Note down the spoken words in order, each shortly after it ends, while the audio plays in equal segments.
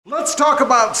talk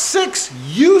about 6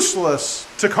 useless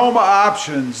Tacoma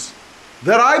options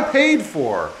that I paid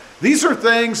for. These are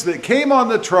things that came on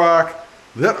the truck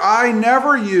that I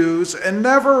never use and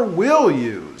never will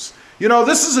use. You know,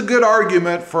 this is a good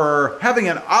argument for having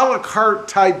an a la carte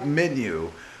type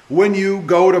menu when you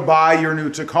go to buy your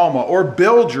new Tacoma or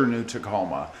build your new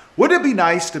Tacoma. Wouldn't it be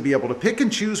nice to be able to pick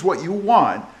and choose what you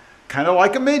want, kind of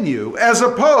like a menu, as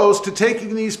opposed to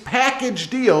taking these package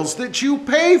deals that you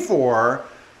pay for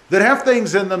that have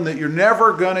things in them that you're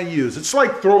never going to use? It's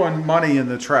like throwing money in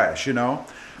the trash, you know?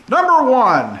 Number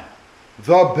 1,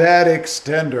 the bed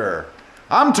extender.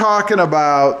 I'm talking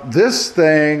about this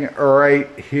thing right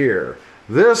here.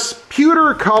 This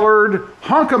pewter colored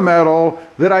hunk of metal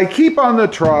that I keep on the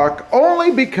truck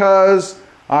only because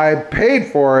I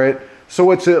paid for it,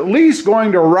 so it's at least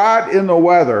going to rot in the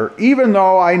weather, even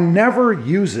though I never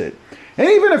use it. And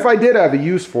even if I did have a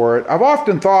use for it, I've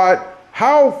often thought,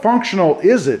 how functional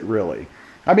is it really?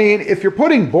 I mean, if you're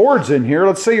putting boards in here,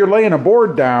 let's say you're laying a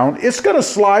board down, it's going to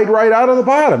slide right out of the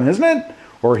bottom, isn't it?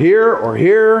 Or here, or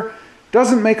here.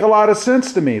 Doesn't make a lot of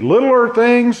sense to me. Littler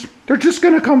things, they're just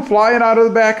going to come flying out of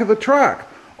the back of the truck.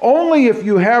 Only if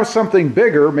you have something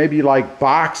bigger, maybe like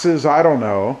boxes, I don't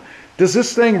know, does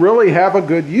this thing really have a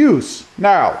good use.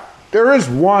 Now, there is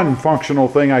one functional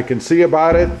thing I can see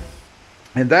about it,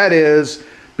 and that is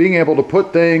being able to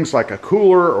put things like a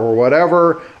cooler or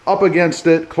whatever up against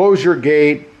it, close your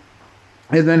gate,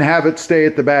 and then have it stay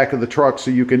at the back of the truck so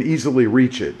you can easily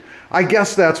reach it. I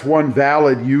guess that's one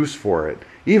valid use for it,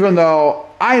 even though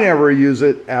I never use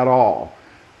it at all.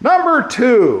 Number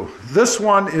 2, this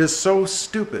one is so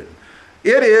stupid.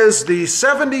 It is the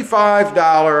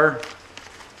 $75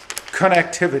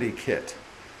 connectivity kit.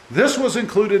 This was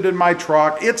included in my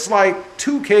truck. It's like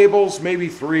 2 cables, maybe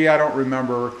 3, I don't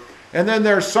remember. And then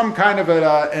there's some kind of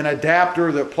an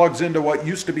adapter that plugs into what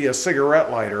used to be a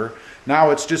cigarette lighter.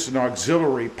 Now it's just an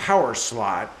auxiliary power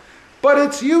slot, but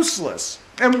it's useless.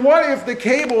 And what if the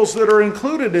cables that are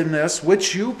included in this,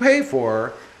 which you pay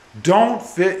for, don't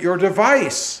fit your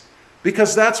device?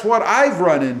 Because that's what I've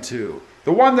run into.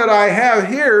 The one that I have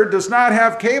here does not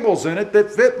have cables in it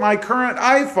that fit my current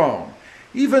iPhone,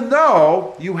 even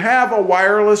though you have a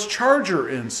wireless charger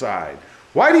inside.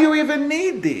 Why do you even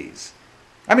need these?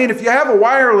 I mean, if you have a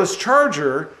wireless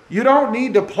charger, you don't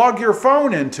need to plug your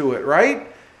phone into it, right?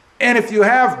 And if you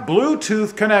have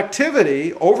Bluetooth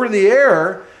connectivity over the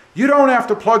air, you don't have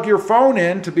to plug your phone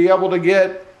in to be able to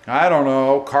get, I don't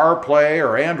know, CarPlay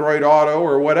or Android Auto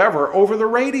or whatever over the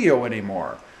radio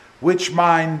anymore, which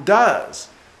mine does.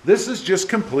 This is just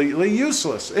completely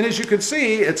useless. And as you can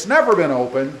see, it's never been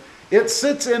opened. It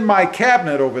sits in my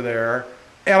cabinet over there,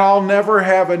 and I'll never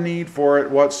have a need for it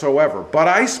whatsoever. But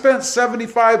I spent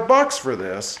 75 bucks for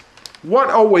this. What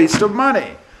a waste of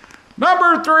money.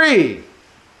 Number 3,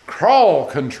 crawl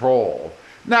control.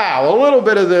 Now, a little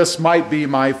bit of this might be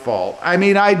my fault. I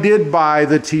mean, I did buy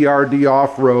the TRD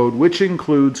off-road, which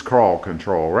includes crawl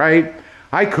control, right?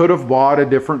 I could have bought a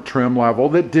different trim level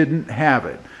that didn't have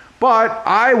it, but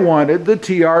I wanted the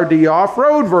TRD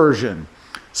off-road version.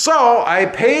 So I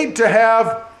paid to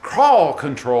have crawl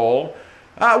control,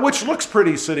 which looks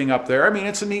pretty sitting up there. I mean,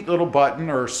 it's a neat little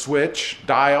button or switch,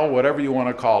 dial, whatever you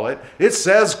want to call it. It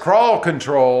says crawl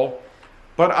control,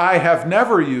 but I have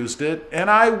never used it,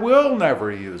 and I will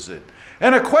never use it.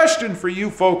 And a question for you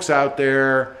folks out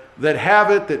there that have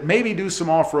it, that maybe do some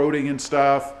off-roading and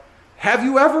stuff, have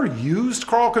you ever used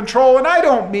crawl control? And I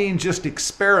don't mean just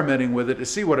experimenting with it to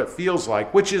see what it feels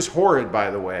like, which is horrid,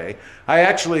 by the way. I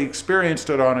actually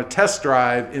experienced it on a test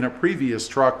drive in a previous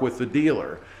truck with the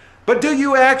dealer. But do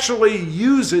you actually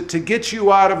use it to get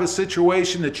you out of a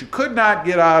situation that you could not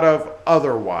get out of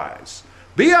otherwise?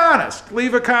 Be honest.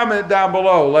 Leave a comment down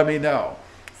below. Let me know.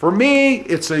 For me,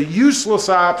 it's a useless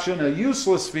option, a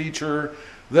useless feature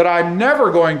that I'm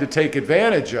never going to take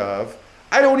advantage of.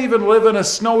 I don't even live in a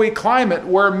snowy climate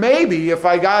where maybe if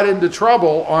I got into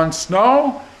trouble on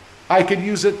snow, I could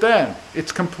use it then.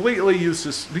 It's completely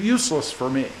useless for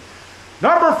me.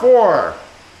 Number 4,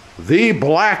 the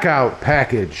blackout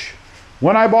package.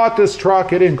 When I bought this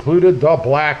truck, it included the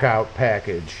blackout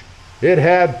package. It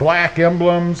had black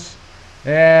emblems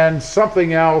and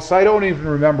something else. I don't even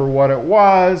remember what it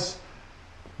was.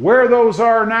 Where those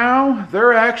are now,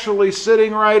 they're actually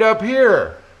sitting right up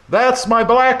here. That's my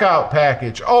blackout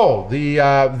package. Oh, the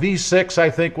V6 I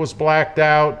think was blacked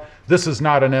out. This is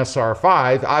not an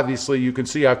SR5. Obviously you can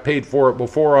see I've paid for it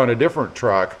before on a different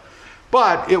truck.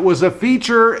 But it was a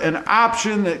feature, an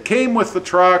option that came with the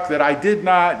truck that I did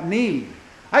not need.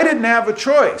 I didn't have a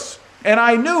choice. And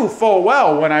I knew full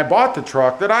well when I bought the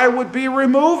truck that I would be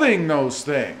removing those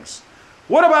things.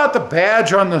 What about the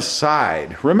badge on the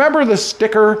side? Remember the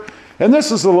sticker? And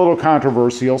this is a little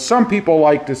controversial. Some people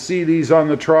like to see these on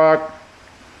the truck.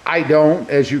 I don't,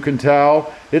 as you can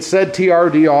tell. It said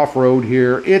TRD off-road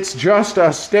here. It's just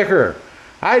a sticker.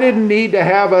 I didn't need to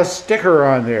have a sticker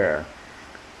on there.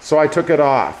 So I took it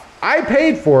off. I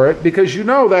paid for it because you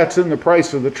know that's in the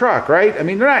price of the truck, right? I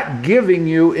mean, they're not giving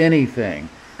you anything.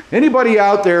 Anybody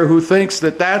out there who thinks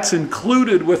that that's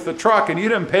included with the truck and you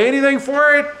didn't pay anything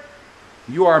for it,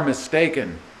 you are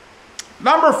mistaken.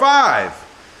 Number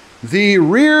 5, the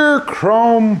rear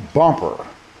chrome bumper.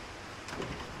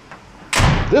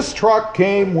 This truck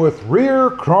came with rear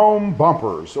chrome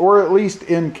bumpers, or at least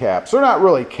end caps. They're not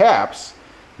really caps.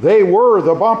 They were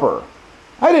the bumper.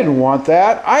 I didn't want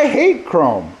that. I hate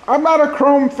chrome. I'm not a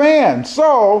chrome fan,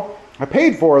 so I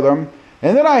paid for them.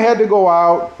 And then I had to go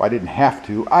out. I didn't have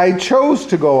to. I chose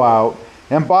to go out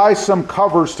and buy some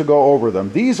covers to go over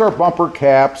them. These are bumper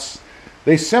caps.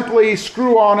 They simply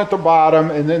screw on at the bottom,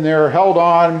 and then they're held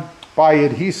on by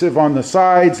adhesive on the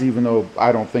sides, even though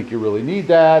I don't think you really need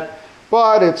that.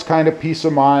 But it's kind of peace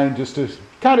of mind just to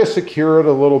kind of secure it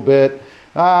a little bit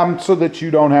so that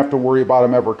you don't have to worry about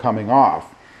them ever coming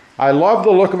off. I love the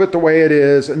look of it the way it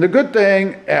is. And the good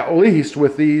thing, at least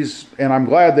with these, and I'm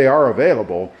glad they are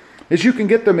available, is you can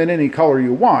get them in any color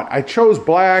you want. I chose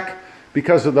black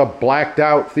because of the blacked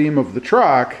out theme of the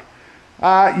truck.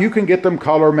 You can get them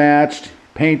color matched,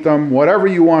 paint them, whatever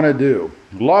you want to do.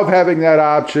 Love having that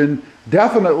option.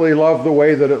 Definitely love the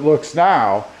way that it looks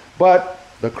now. But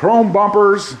the chrome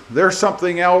bumpers, they're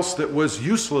something else that was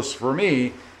useless for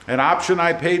me, an option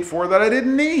I paid for that I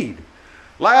didn't need.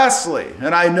 Lastly,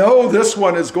 and I know this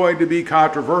one is going to be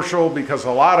controversial because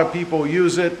a lot of people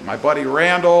use it. My buddy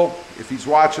Randall, if he's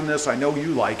watching this, I know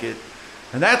you like it.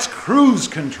 And that's cruise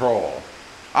control.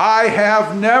 I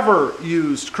have never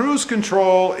used cruise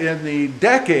control in the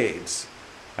decades,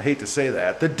 I hate to say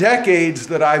that, the decades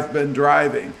that I've been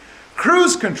driving.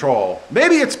 Cruise control,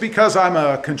 maybe it's because I'm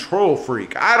a control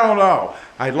freak. I don't know.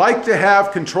 I like to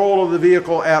have control of the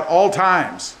vehicle at all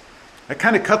times. It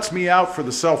kind of cuts me out for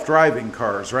the self-driving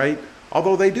cars, right?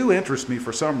 Although they do interest me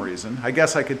for some reason. I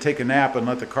guess I could take a nap and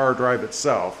let the car drive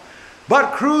itself.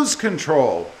 But cruise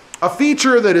control, a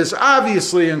feature that is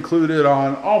obviously included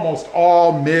on almost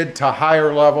all mid to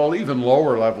higher level, even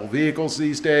lower level vehicles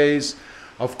these days.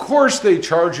 Of course they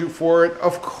charge you for it.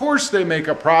 Of course they make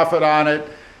a profit on it.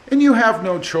 And you have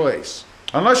no choice.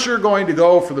 Unless you're going to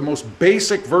go for the most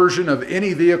basic version of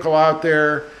any vehicle out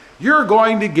there, you're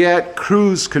going to get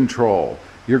cruise control.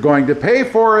 You're going to pay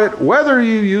for it whether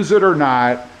you use it or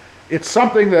not. It's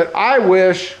something that I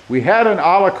wish we had an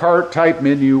a la carte type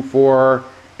menu for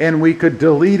and we could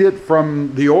delete it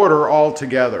from the order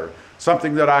altogether.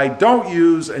 Something that I don't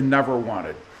use and never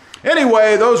wanted.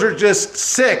 Anyway, those are just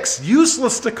 6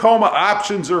 useless Tacoma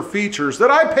options or features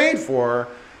that I paid for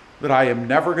that I am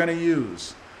never going to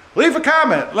use. Leave a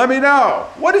comment, let me know.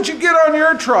 What did you get on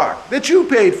your truck that you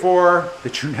paid for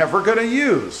that you're never going to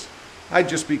use? I'd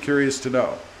just be curious to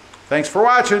know. Thanks for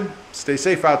watching. Stay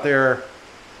safe out there.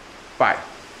 Bye.